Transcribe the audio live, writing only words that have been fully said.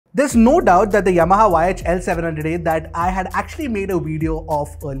There's no doubt that the Yamaha YH-E700A that I had actually made a video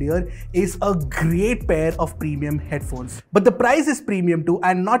of earlier is a great pair of premium headphones. But the price is premium too,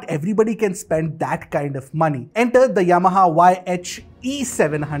 and not everybody can spend that kind of money. Enter the Yamaha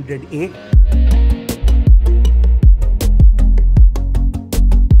YH-E700A.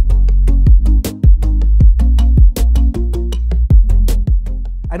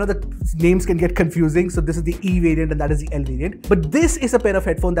 I know the names can get confusing, so this is the E variant and that is the L variant. But this is a pair of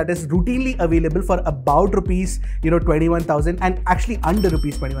headphones that is routinely available for about rupees 21,000 and actually under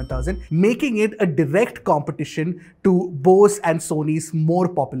rupees 21,000, making it a direct competition to Bose and Sony's more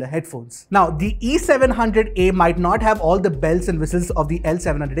popular headphones. Now, the E700A might not have all the bells and whistles of the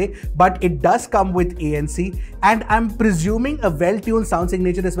L700A, but it does come with ANC, and I'm presuming a well-tuned sound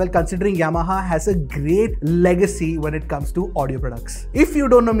signature as well, considering Yamaha has a great legacy when it comes to audio products. If you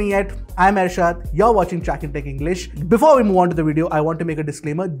don't know me yet, I'm Ershad, you're watching Trakin Tech English. Before we move on to the video, I want to make a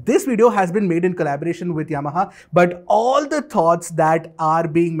disclaimer. This video has been made in collaboration with Yamaha, but all the thoughts that are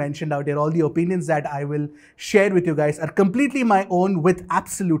being mentioned out here, all the opinions that I will share with you guys are completely my own with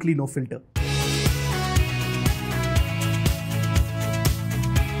absolutely no filter.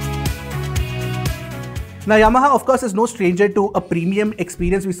 Now, Yamaha, of course, is no stranger to a premium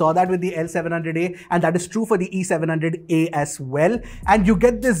experience. We saw that with the L700A, and that is true for the E700A as well. And you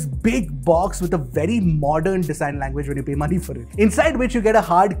get this big box with a very modern design language when you pay money for it. Inside which you get a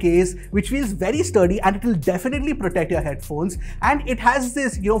hard case, which feels very sturdy, and it will definitely protect your headphones. And it has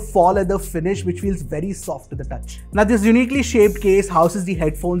this, faux leather finish, which feels very soft to the touch. Now, this uniquely shaped case houses the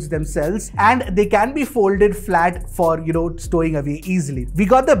headphones themselves, and they can be folded flat for, stowing away easily. We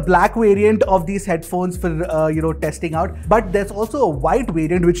got the black variant of these headphones for testing out, but there's also a white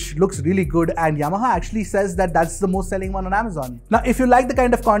variant which looks really good, and Yamaha actually says that that's the most selling one on Amazon. Now, if you like the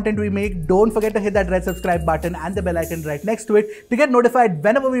kind of content we make, don't forget to hit that red subscribe button and the bell icon right next to it to get notified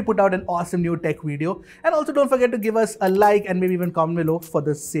whenever we put out an awesome new tech video. And also don't forget to give us a like and maybe even comment below for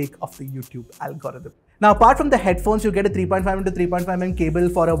the sake of the YouTube algorithm. Now, apart from the headphones, you get a 3.5 to 3.5mm cable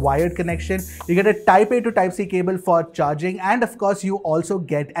for a wired connection. You get a Type A to Type C cable for charging. And of course, you also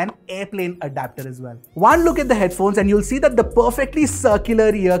get an airplane adapter as well. One look at the headphones and you'll see that the perfectly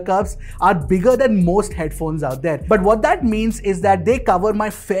circular ear cups are bigger than most headphones out there. But what that means is that they cover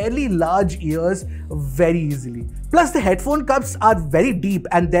my fairly large ears very easily. Plus, the headphone cups are very deep,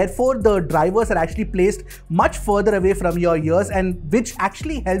 and therefore the drivers are actually placed much further away from your ears, and which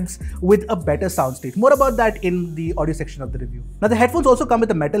actually helps with a better sound state. More about that in the audio section of the review. Now, the headphones also come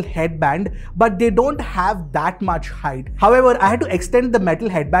with a metal headband, but they don't have that much height. However, I had to extend the metal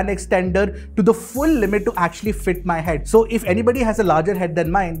headband extender to the full limit to actually fit my head. So if anybody has a larger head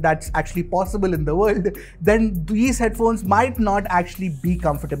than mine, that's actually possible in the world, then these headphones might not actually be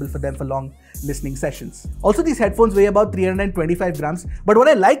comfortable for them for long listening sessions. Also, these headphones weigh about 325 grams, but what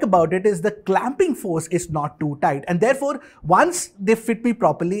I like about it is the clamping force is not too tight, and therefore once they fit me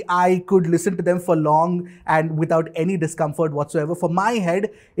properly, I could listen to them for long and without any discomfort whatsoever. For my head,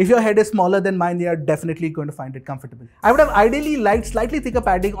 if your head is smaller than mine, you are definitely going to find it comfortable. I would have ideally liked slightly thicker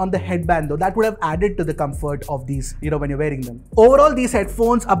padding on the headband though. That would have added to the comfort of these, when you're wearing them. Overall, these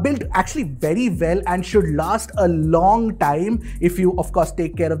headphones are built actually very well and should last a long time if you, of course,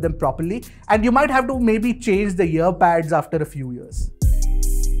 take care of them properly. And you might have to maybe change the ear pads after a few years.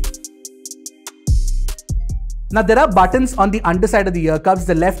 Now, there are buttons on the underside of the ear cups.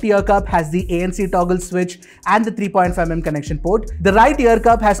 The left ear cup has the ANC toggle switch and the 3.5mm connection port. The right ear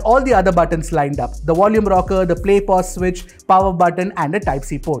cup has all the other buttons lined up: the volume rocker, the play pause switch, power button, and a Type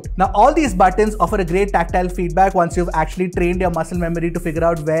C port. Now, all these buttons offer a great tactile feedback once you've actually trained your muscle memory to figure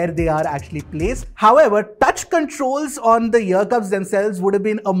out where they are actually placed. However, touch controls on the ear cups themselves would have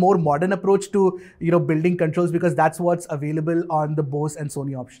been a more modern approach to, building controls, because that's what's available on the Bose and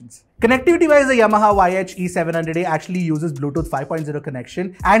Sony options. Connectivity wise, the Yamaha YH-E700A actually uses Bluetooth 5.0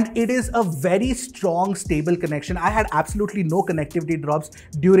 connection, and it is a very strong, stable connection. I had absolutely no connectivity drops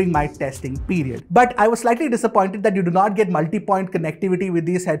during my testing period. But I was slightly disappointed that you do not get multi-point connectivity with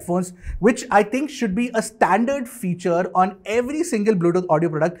these headphones, which I think should be a standard feature on every single Bluetooth audio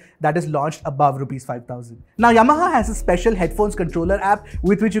product that is launched above rupees 5,000. Now, Yamaha has a special headphones controller app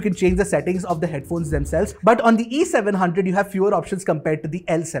with which you can change the settings of the headphones themselves. But on the E700, you have fewer options compared to the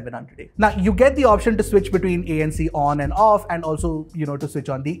L700. Now, you get the option to switch between ANC on and off, and also, to switch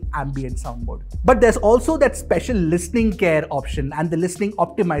on the ambient sound mode. But there's also that special listening care option and the listening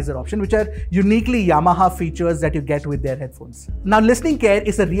optimizer option, which are uniquely Yamaha features that you get with their headphones. Now, listening care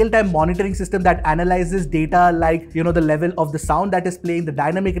is a real-time monitoring system that analyzes data like, the level of the sound that is playing, the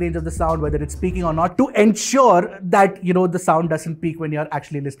dynamic range of the sound, whether it's peaking or not, to ensure that, the sound doesn't peak when you're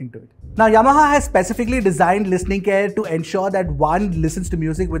actually listening to it. Now, Yamaha has specifically designed listening care to ensure that one listens to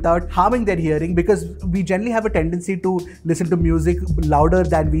music without harming their hearing, because we generally have a tendency to listen to music louder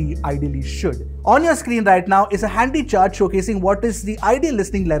than we ideally should. On your screen right now is a handy chart showcasing what is the ideal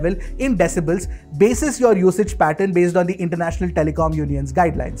listening level in decibels basis your usage pattern based on the International Telecom Union's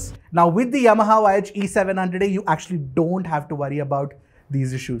guidelines. Now, with the Yamaha YH-E700A, you actually don't have to worry about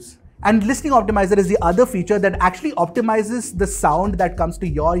these issues. And listening optimizer is the other feature that actually optimizes the sound that comes to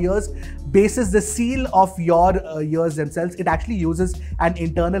your ears basis the seal of your ears themselves. It actually uses an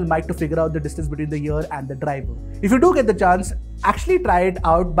internal mic to figure out the distance between the ear and the driver. If you do get the chance, actually try it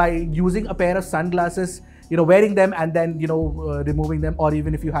out by using a pair of sunglasses, wearing them and then, removing them, or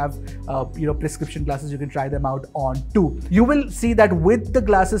even if you have, prescription glasses, you can try them out on too. You will see that with the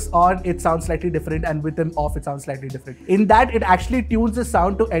glasses on, it sounds slightly different, and with them off, it sounds slightly different. In that, it actually tunes the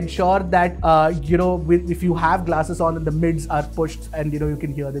sound to ensure that, if you have glasses on and the mids are pushed and, you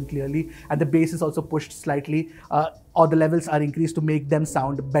can hear them clearly, and the bass is also pushed slightly, or the levels are increased to make them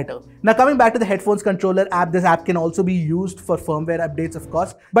sound better. Now, coming back to the headphones controller app, this app can also be used for firmware updates, of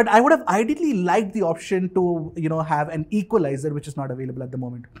course, but I would have ideally liked the option to, have an equalizer, which is not available at the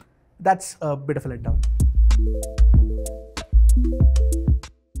moment. That's a bit of a letdown.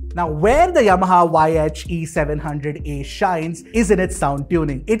 Now, where the Yamaha YH-E700A shines is in its sound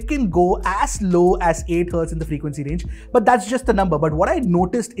tuning. It can go as low as 8 Hz in the frequency range, but that's just the number. But what I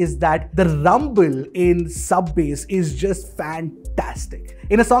noticed is that the rumble in sub bass is just fantastic.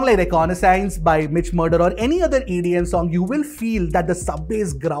 In a song like Reconnaissance by Mitch Murder or any other EDM song, you will feel that the sub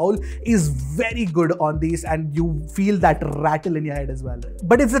bass growl is very good on these, and you feel that rattle in your head as well.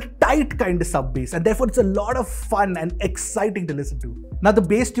 But it's a tight kind of sub bass, and therefore it's a lot of fun and exciting to listen to. Now, the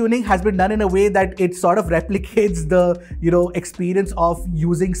bass tuning has been done in a way that it sort of replicates the, experience of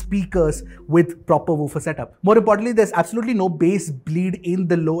using speakers with proper woofer setup. More importantly, there's absolutely no bass bleed in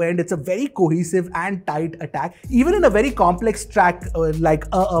the low end. It's a very cohesive and tight attack. Even in a very complex track like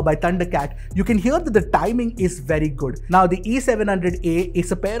by Thundercat, you can hear that the timing is very good. Now, the E700A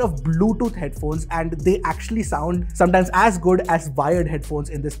is a pair of Bluetooth headphones, and they actually sound sometimes as good as wired headphones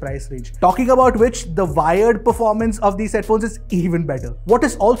in this price range. Talking about which, the wired performance of these headphones is even better. What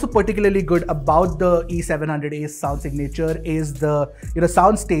is also particularly good about the E700A's sound signature is the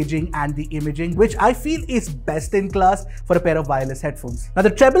sound staging and the imaging, which I feel is best in class for a pair of wireless headphones. Now,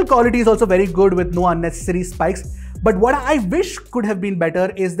 the treble quality is also very good with no unnecessary spikes. But what I wish could have been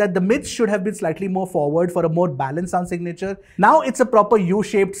better is that the mids should have been slightly more forward for a more balanced sound signature. Now it's a proper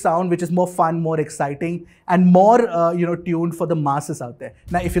U-shaped sound, which is more fun, more exciting, and more tuned for the masses out there.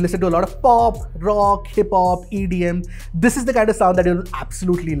 Now, if you listen to a lot of pop, rock, hip-hop, EDM, this is the kind of sound that you'll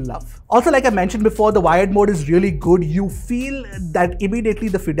absolutely love. Also, like I mentioned before, the wired mode is really good. You feel that immediately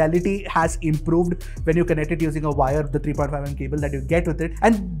the fidelity has improved when you connect it using a wire, the 3.5mm cable that you get with it.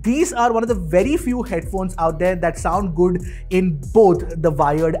 And these are one of the very few headphones out there that sound good in both the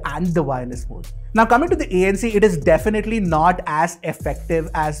wired and the wireless mode. Now, coming to the ANC, it is definitely not as effective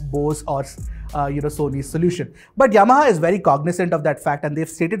as Bose or Sony's solution. But Yamaha is very cognizant of that fact, and they've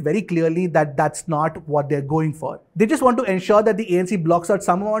stated very clearly that that's not what they're going for. They just want to ensure that the ANC blocks out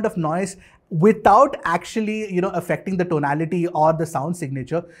some amount of noise without actually, affecting the tonality or the sound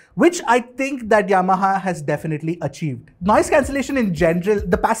signature, which I think that Yamaha has definitely achieved. Noise cancellation in general,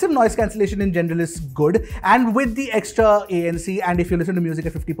 the passive noise cancellation in general is good, and with the extra ANC, and if you listen to music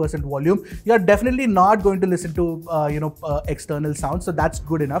at 50% volume, you're definitely not going to listen to, external sounds, so that's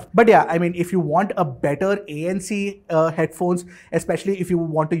good enough. But yeah, I mean, if you want a better ANC headphones, especially if you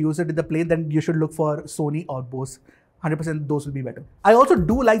want to use it in the plane, then you should look for Sony or Bose. 100% those will be better. I also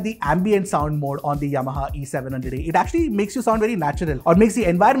do like the ambient sound mode on the Yamaha E700A. It actually makes you sound very natural, or makes the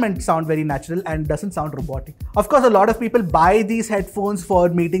environment sound very natural and doesn't sound robotic. Of course, a lot of people buy these headphones for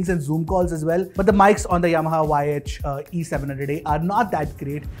meetings and Zoom calls as well, but the mics on the Yamaha YH-E700A are not that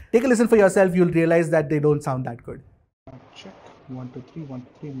great. Take a listen for yourself, you'll realize that they don't sound that good. Mic check, 1 2 3, 1 2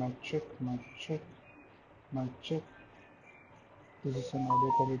 3, mic check, mic check, mic check. This is an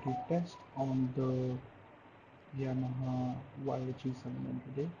audio quality test on the Yamaha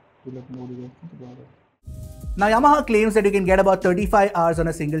YH-E700A. Do let me know what you guys think about it. Now Yamaha claims that you can get about 35 hours on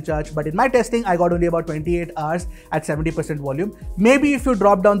a single charge, but in my testing I got only about 28 hours at 70% volume. Maybe if you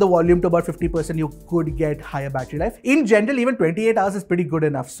drop down the volume to about 50%, you could get higher battery life. In general, even 28 hours is pretty good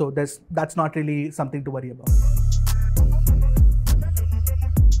enough, so that's not really something to worry about.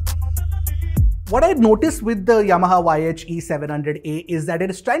 What I noticed with the Yamaha YH-E700A is that it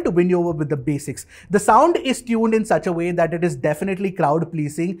is trying to win you over with the basics. The sound is tuned in such a way that it is definitely crowd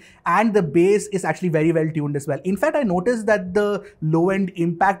pleasing, and the bass is actually very well tuned as well. In fact, I noticed that the low-end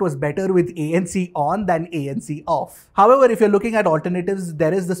impact was better with ANC on than ANC off. However, if you're looking at alternatives,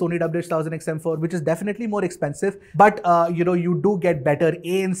 there is the Sony WF-1000XM4, which is definitely more expensive, but you do get better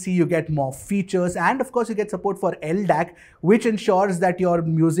ANC, you get more features, and of course you get support for LDAC, which ensures that your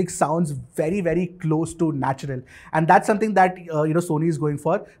music sounds very close to natural, and that's something that Sony is going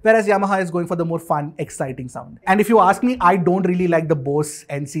for, whereas Yamaha is going for the more fun, exciting sound. And if you ask me, I don't really like the Bose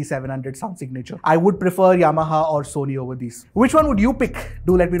NC700 sound signature. I would prefer Yamaha or Sony over these. Which one would you pick?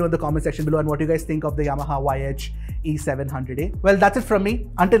 Do let me know in the comment section below, and what you guys think of the Yamaha YH-E700A. Well, that's it from me.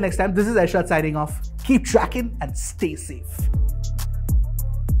 Until next time, this is Arshad signing off. Keep tracking and stay safe.